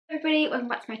everybody, welcome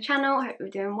back to my channel. I hope you're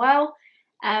doing well.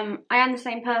 I am the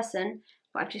same person,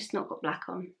 but I've just not got black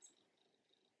on.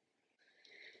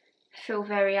 I feel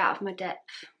very out of my depth.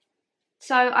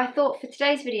 So I thought for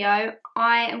today's video,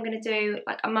 I am going to do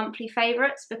like a monthly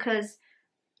favourites because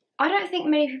I don't think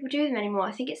many people do them anymore.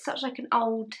 I think it's such like an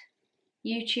old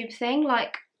YouTube thing.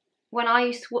 Like when I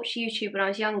used to watch YouTube when I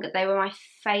was younger, they were my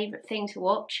favourite thing to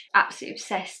watch. Absolutely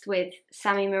obsessed with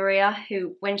Sammy Maria,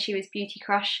 who when she was Beauty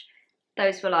Crush,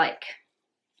 those were like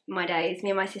my days.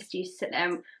 Me and my sister used to sit there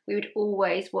and we would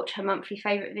always watch her monthly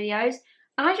favourite videos.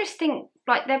 And I just think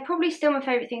like they're probably still my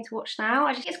favourite thing to watch now.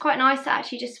 I just think it's quite nice to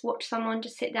actually just watch someone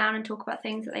just sit down and talk about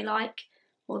things that they like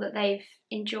or that they've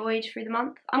enjoyed through the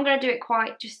month. I'm going to do it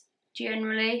quite just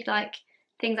generally, like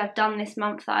things I've done this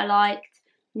month that I liked,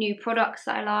 new products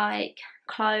that I like,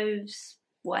 clothes,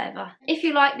 whatever. If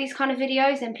you like these kind of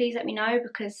videos, then please let me know,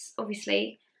 because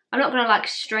obviously I'm not going to like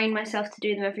strain myself to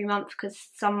do them every month, because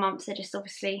some months they just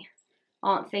obviously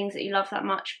aren't things that you love that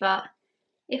much. But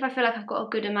if I feel like I've got a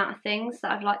good amount of things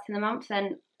that I've liked in the month,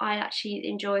 then I actually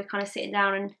enjoy kind of sitting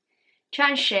down and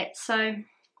chatting shit. So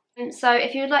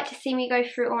if you would like to see me go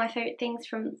through all my favourite things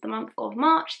from the month of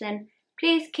March, then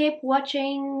please keep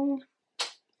watching.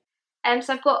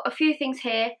 So I've got a few things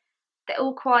here. They're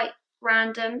all quite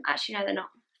random. Actually, no, they're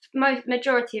not.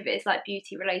 Majority of it is like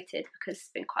beauty related, because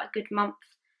it's been quite a good month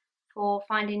for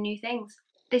finding new things.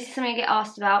 This is something I get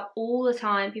asked about all the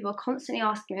time. People are constantly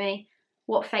asking me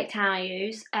what fake tan I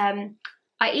use.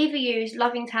 I either use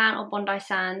Loving Tan or Bondi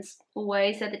Sands,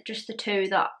 always. They're just the two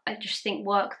that I just think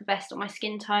work the best on my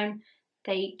skin tone.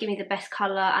 They give me the best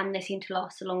colour and they seem to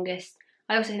last the longest.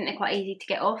 I also think they're quite easy to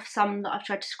get off. Some that I've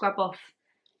tried to scrub off,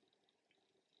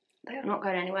 they are not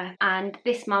going anywhere. And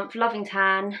this month, Loving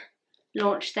Tan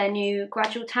launched their new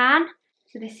Gradual Tan.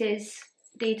 So this is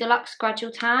the Deluxe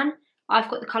Gradual Tan. I've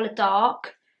got the colour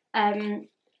Dark.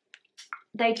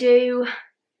 They do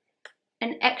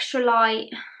an extra light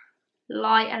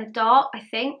and a dark, I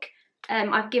think.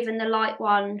 I've given the light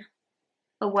one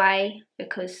away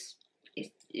because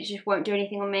it just won't do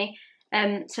anything on me.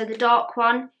 So the dark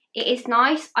one, it is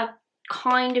nice. I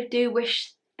kind of do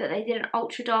wish that they did an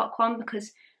ultra dark one,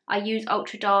 because I use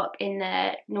ultra dark in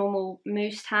their normal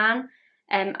mousse tan,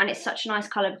 and it's such a nice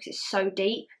colour because it's so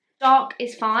deep. Dark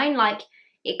is fine, like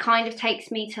it kind of takes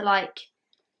me to like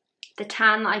the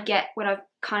tan that I get when I've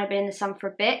kind of been in the sun for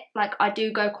a bit. Like I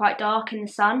do go quite dark in the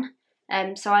sun,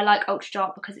 so I like ultra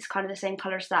dark because it's kind of the same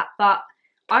colour as that. But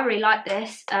I really like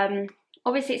this.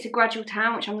 Obviously it's a Gradual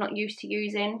Tan, which I'm not used to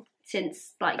using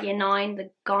since like year 9, the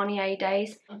Garnier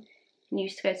days. I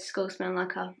used to go to school smelling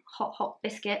like a hot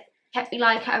biscuit. Kept me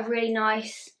like at a really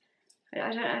nice,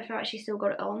 I don't know if I've actually still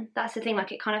got it on. That's the thing,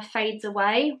 like it kind of fades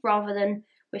away rather than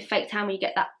with fake tan where you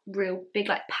get that real big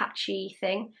like patchy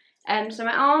thing. So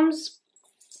my arms,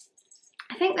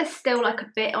 I think there's still like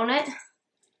a bit on it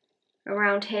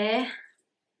around here.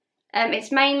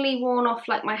 It's mainly worn off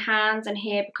like my hands and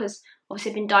here, because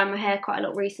obviously I've been dyeing my hair quite a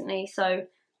lot recently, so I've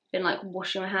been like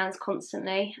washing my hands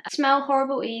constantly. Smell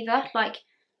horrible either. Like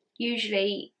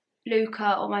usually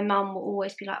Luca or my mum will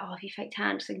always be like, oh, have you fake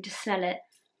tanned, so I can just smell it.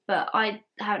 But I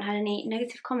haven't had any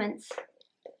negative comments,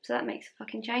 so that makes a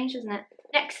fucking change, doesn't it?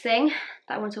 Next thing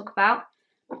that I want to talk about,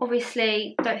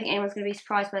 obviously don't think anyone's going to be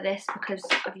surprised by this because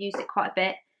I've used it quite a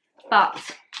bit, but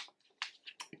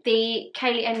the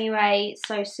Kaylee MUA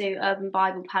Sosu Urban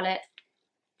Bible palette,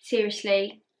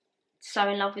 seriously, so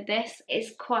in love with this.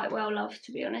 It's quite well loved,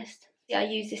 to be honest. Yeah, I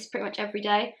use this pretty much every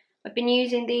day. I've been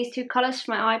using these two colours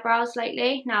for my eyebrows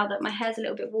lately, now that my hair's a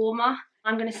little bit warmer.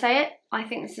 I'm going to say it, I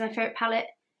think this is my favourite palette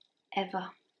ever.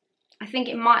 I think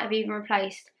it might have even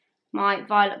replaced my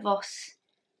Violet Voss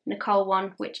Nicole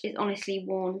one, which is honestly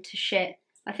worn to shit.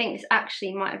 I think this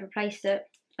actually might have replaced it.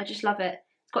 I just love it.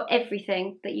 It's got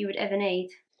everything that you would ever need.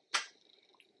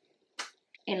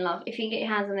 In love. If you can get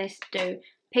your hands on this, do.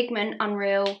 Pigment,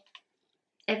 unreal.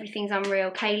 Everything's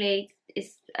unreal. Kaylee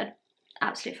is an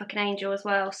absolute fucking angel as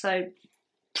well, so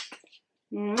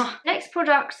mwah. Next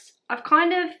products, I've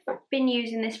kind of been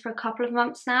using this for a couple of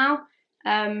months now,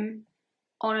 on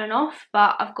and off,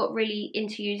 but I've got really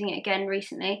into using it again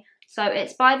recently. So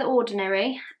it's by The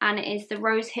Ordinary, and it is the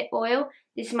Rose Hip Oil.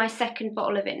 This is my second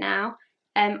bottle of it now.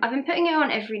 I've been putting it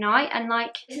on every night, and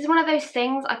like this is one of those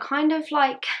things I kind of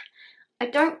like, I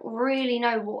don't really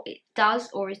know what it does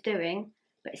or is doing,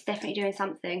 but it's definitely doing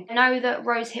something. I know that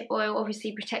Rose Hip Oil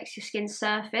obviously protects your skin's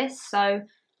surface, so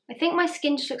I think my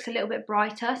skin just looks a little bit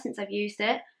brighter since I've used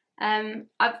it.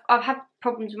 I've had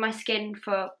problems with my skin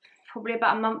for probably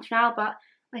about a month now, but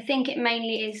I think it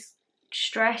mainly is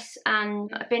stress,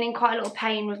 and I've been in quite a lot of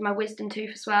pain with my wisdom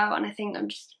tooth as well, and I think I'm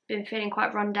just been feeling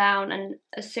quite run down, and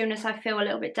as soon as I feel a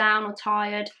little bit down or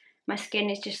tired, my skin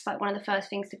is just like one of the first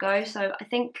things to go. So I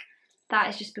think that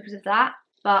is just because of that.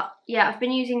 But yeah, I've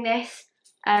been using this.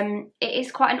 It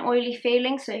is quite an oily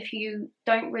feeling, so if you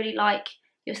don't really like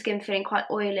your skin feeling quite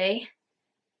oily,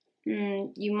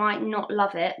 you might not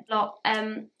love it.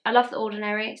 I love The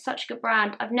Ordinary. It's such a good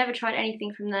brand. I've never tried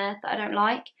anything from there that I don't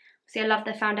like. See, I love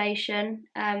their foundation.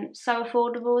 So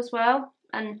affordable as well,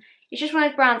 and it's just one of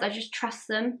those brands I just trust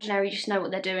them. Ordinary just know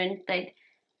what they're doing.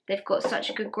 They've got such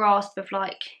a good grasp of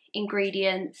like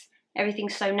ingredients.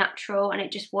 Everything's so natural and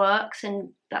it just works, and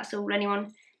that's all anyone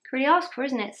can really ask for,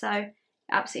 isn't it? So I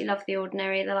absolutely love The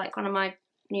Ordinary. They're like one of my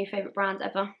new favourite brands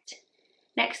ever.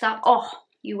 Next up, oh,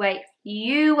 you wait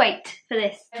for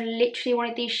this. I've literally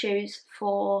wanted these shoes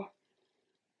for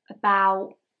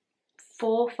about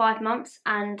 4 or 5 months,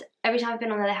 and every time I've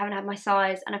been on there they haven't had my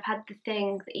size, and I've had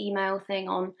the email thing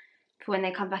on for when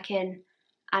they come back in,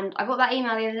 and I got that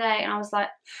email the other day and I was like,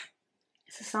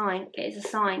 it's a sign, it is a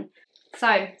sign.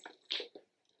 So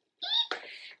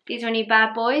these are new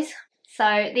bad boys.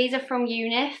 So these are from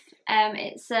Unif.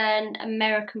 It's an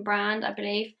American brand, I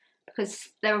believe, because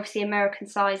they're obviously American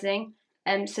sizing.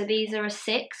 So these are a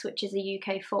 6, which is a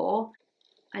UK 4.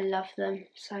 I love them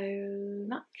so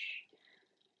much.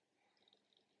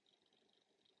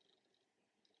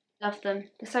 Love them.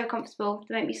 They're so comfortable.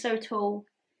 They make me so tall.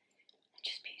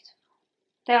 They're just beautiful.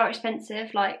 They are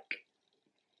expensive, like,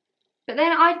 but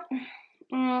then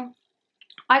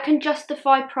I can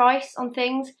justify price on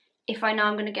things if I know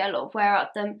I'm going to get a lot of wear out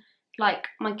of them. Like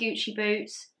my Gucci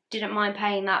boots, didn't mind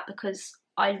paying that because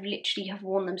I literally have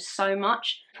worn them so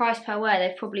much. Price per wear,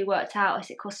 they've probably worked out as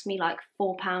it costs me like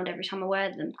 £4 every time I wear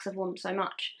them because I've worn them so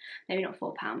much. Maybe not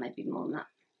 £4, maybe more than that.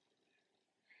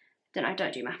 Don't know,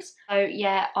 don't do maths. So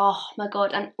yeah, oh my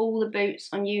god, and all the boots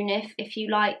on Unif, if you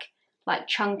like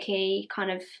chunky,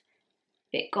 kind of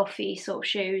bit gothy sort of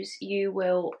shoes, you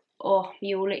will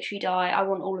literally die. I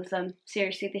want all of them.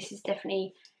 Seriously, this is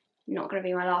definitely not going to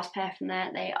be my last pair from there.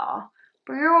 They are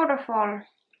beautiful.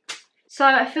 So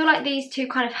I feel like these two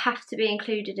kind of have to be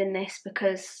included in this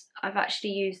because I've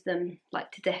actually used them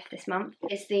like to death this month.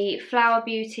 It's the Flower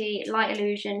Beauty Light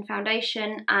Illusion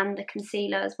foundation and the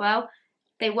concealer as well.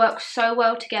 They work so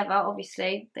well together,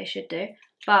 obviously, they should do,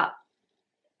 but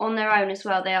on their own as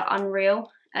well, they are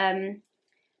unreal.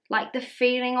 Like the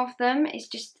feeling of them is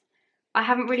just, I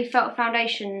haven't really felt a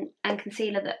foundation and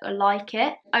concealer that are like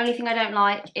it. Only thing I don't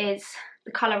like is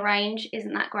the colour range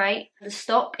isn't that great. The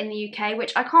stock in the UK,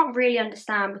 which I can't really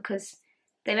understand because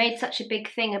they made such a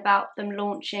big thing about them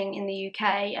launching in the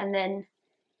UK and then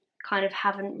kind of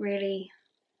haven't really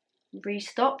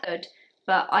restocked it.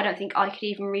 But I don't think I could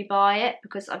even rebuy it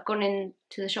because I've gone into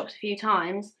the shops a few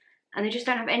times and they just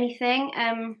don't have anything.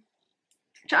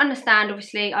 Which I understand,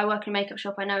 obviously, I work in a makeup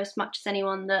shop. I know as much as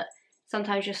anyone that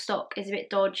sometimes your stock is a bit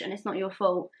dodgy and it's not your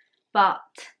fault. But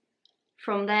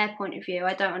from their point of view,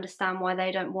 I don't understand why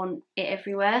they don't want it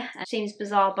everywhere. It seems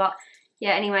bizarre, but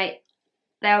yeah, anyway,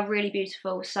 they are really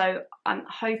beautiful. So I'm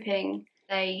hoping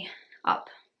they up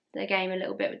their game a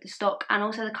little bit with the stock and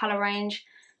also the colour range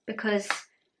because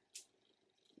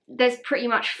there's pretty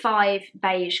much 5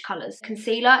 beige colours.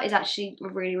 Concealer is actually a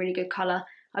really, really good colour.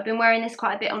 I've been wearing this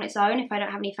quite a bit on its own. If I don't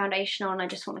have any foundation on, I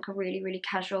just want like a really, really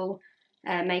casual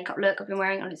makeup look. I've been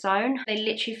wearing it on its own. They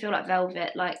literally feel like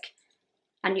velvet, like,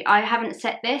 and I haven't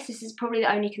set this. This is probably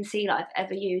the only concealer I've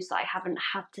ever used that I haven't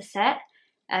had to set.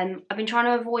 I've been trying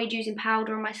to avoid using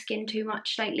powder on my skin too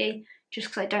much lately, just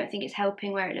because I don't think it's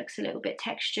helping where it looks a little bit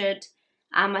textured.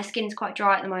 And my skin's quite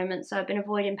dry at the moment, so I've been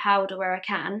avoiding powder where I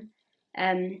can.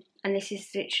 And this is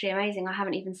literally amazing. I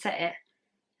haven't even set it.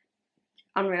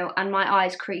 Unreal, and my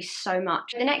eyes crease so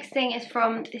much. The next thing is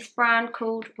from this brand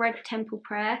called Red Temple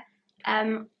Prayer.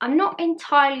 I'm not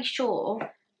entirely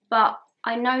sure, but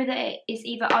I know that it is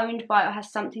either owned by or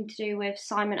has something to do with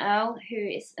Simon Earl, who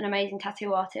is an amazing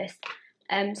tattoo artist.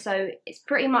 So it's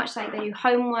pretty much like they do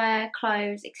homeware,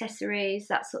 clothes, accessories,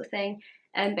 that sort of thing.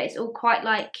 But it's all quite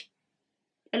like,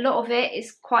 a lot of it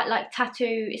is quite like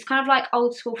tattoo. It's kind of like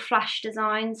old school flash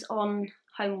designs on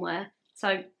homeware.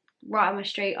 So right on my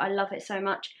street, I love it so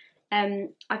much. I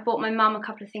bought my mum a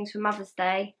couple of things for Mother's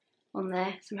Day on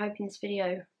there, so I'm hoping this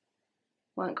video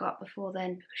won't go up before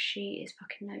then because she is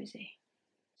fucking nosy.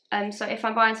 So if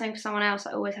I'm buying something for someone else,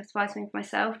 I always have to buy something for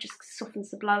myself, just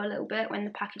softens the blow a little bit when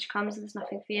the package comes and there's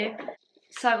nothing for you.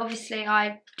 So obviously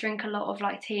I drink a lot of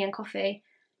like tea and coffee,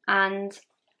 and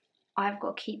I've got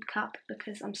a Keep cup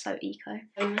because I'm so eco.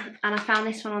 And I found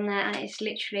this one on there and it's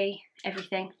literally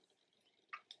everything.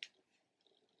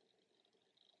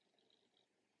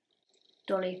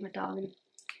 Dolly, my darling.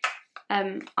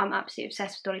 I'm absolutely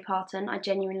obsessed with Dolly Parton. I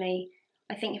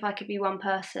think if I could be one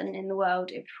person in the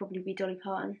world, it would probably be Dolly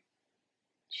Parton.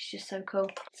 She's just so cool,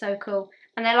 so cool.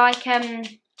 And they're like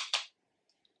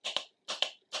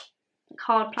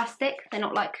hard plastic. They're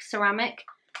not like ceramic,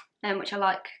 which I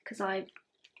like because I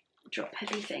drop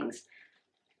heavy things.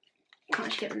 Can't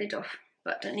actually get the lid off,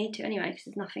 but don't need to anyway because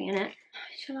there's nothing in it.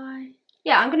 Shall I?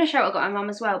 Yeah, I'm going to show what I got my mum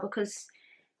as well because,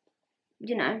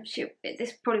 you know,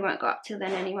 this probably won't go up till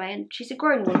then anyway, and she's a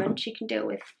grown woman. She can deal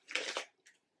with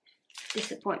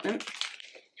disappointment.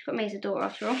 She's got me as a daughter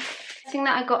after all. The thing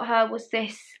that I got her was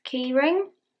this key ring.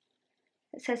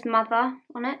 It says mother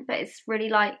on it, but it's really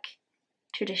like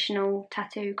traditional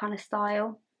tattoo kind of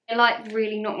style. They're like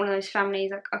really not one of those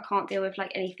families. I can't deal with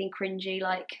like anything cringy,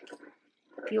 like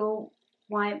you're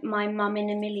my mum in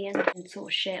a million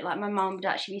sort of shit. Like my mum would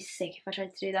actually be sick if I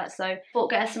tried to do that. So I thought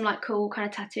get her some like cool kind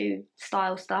of tattoo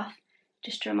style stuff,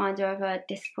 just to remind her of her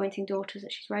disappointing daughters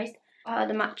that she's raised.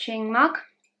 The matching mug,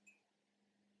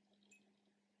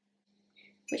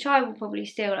 which I will probably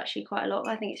steal actually quite a lot.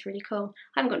 I think it's really cool.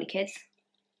 I haven't got any kids.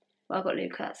 Well, I've got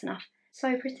Luca, that's enough.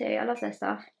 So pretty, I love their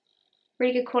stuff.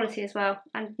 Really good quality as well,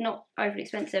 and not overly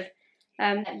expensive.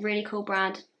 Really cool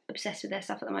brand, obsessed with their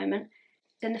stuff at the moment.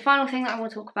 Then the final thing that I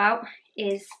want to talk about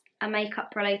is a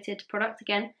makeup related product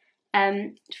again.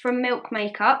 From Milk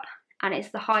Makeup, and it's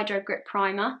the Hydro Grip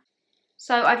Primer.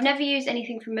 So I've never used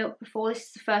anything from Milk before. This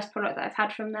is the first product that I've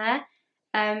had from there.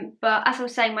 But as I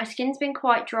was saying, my skin's been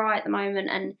quite dry at the moment,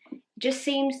 and it just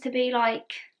seems to be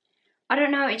like, I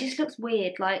don't know, it just looks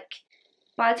weird. Like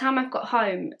by the time I've got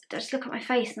home, I just look at my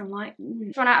face and I'm like,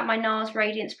 Run out of my NARS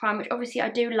Radiance Primer, which obviously I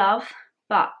do love,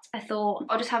 but I thought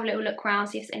I'll just have a little look around,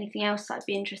 see if there's anything else that I'd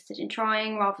be interested in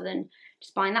trying, rather than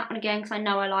just buying that one again, because I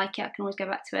know I like it, I can always go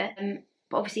back to it.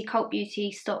 But obviously Cult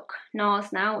Beauty stock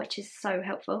NARS now, which is so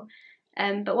helpful.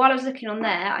 But while I was looking on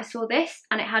there, I saw this,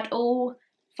 and it had all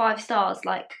 5 stars,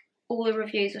 like all the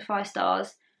reviews were 5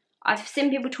 stars. I've seen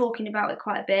people talking about it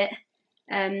quite a bit,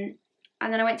 and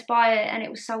then I went to buy it and it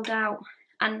was sold out,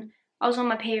 and I was on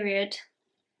my period,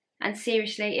 and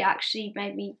seriously it actually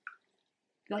made me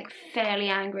like fairly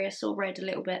angry. I saw red a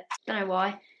little bit, don't know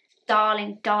why.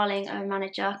 Darling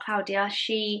manager Claudia,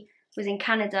 she was in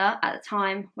Canada at the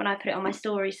time when I put it on my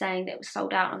story saying that it was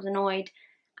sold out, and I was annoyed,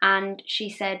 and she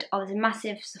said, oh, there's a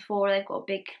massive Sephora, they've got a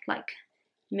big like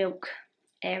milk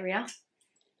area.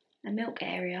 A milk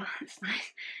area, that's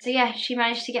nice. So yeah, she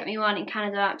managed to get me one in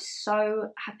Canada. I'm so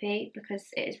happy because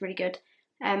it is really good.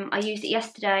 I used it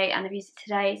yesterday and I've used it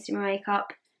today to do my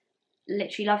makeup.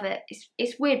 Literally love it.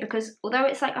 It's weird because although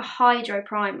it's like a hydro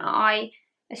primer, I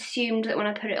assumed that when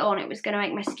I put it on it was going to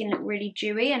make my skin look really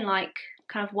dewy and like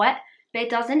kind of wet, but it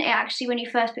doesn't. It actually, when you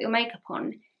first put your makeup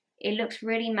on, it looks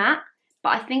really matte, but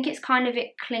I think it's kind of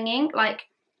it clinging. Like,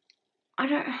 I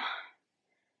don't,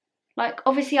 like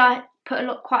obviously I put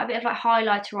quite a bit of like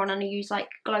highlighter on, and I use like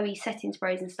glowy setting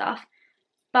sprays and stuff,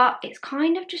 but it's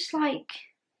kind of just like,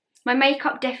 my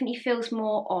makeup definitely feels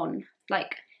more on.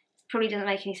 Like, probably doesn't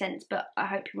make any sense, but I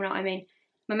hope people know what I mean.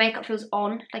 My makeup feels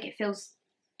on, like it feels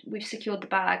we've secured the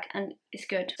bag and it's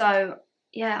good. So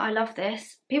yeah, I love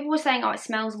this. People were saying, oh, it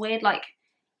smells weird. Like,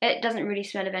 it doesn't really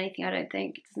smell of anything, I don't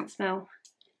think. It doesn't smell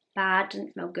bad,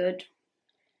 doesn't smell good.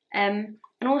 And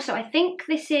also I think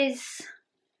this is,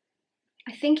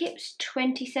 I think it's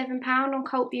 £27 on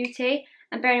Cult Beauty,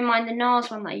 and bear in mind the NARS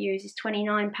one that I use is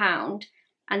 £29,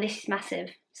 and this is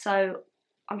massive. So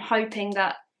I'm hoping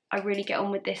that I really get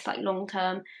on with this like long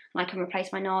term, and I can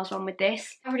replace my NARS one with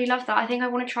this. I really love that. I think I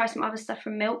want to try some other stuff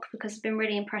from Milk because I've been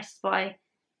really impressed by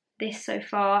this so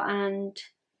far, and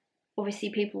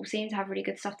obviously people seem to have really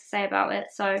good stuff to say about it.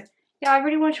 So yeah, I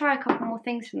really want to try a couple more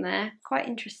things from there. Quite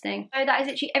interesting. So that is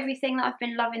actually everything that I've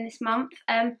been loving this month.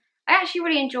 I actually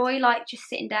really enjoy like just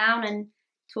sitting down and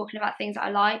talking about things that I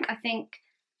like. I think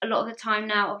a lot of the time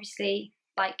now, obviously,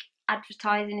 like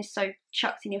advertising is so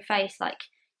chucked in your face, like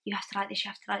you have to like this, you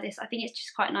have to like this. I think it's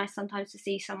just quite nice sometimes to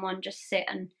see someone just sit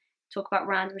and talk about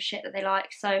random shit that they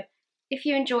like. So if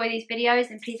you enjoy these videos,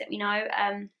 then please let me know.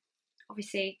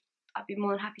 Obviously, I'd be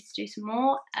more than happy to do some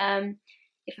more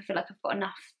if I feel like I've got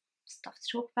enough stuff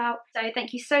to talk about. So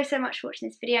thank you so much for watching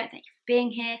this video. Thank you for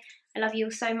being here. I love you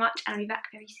all so much, and I'll be back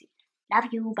very soon. Love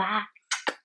you, bye.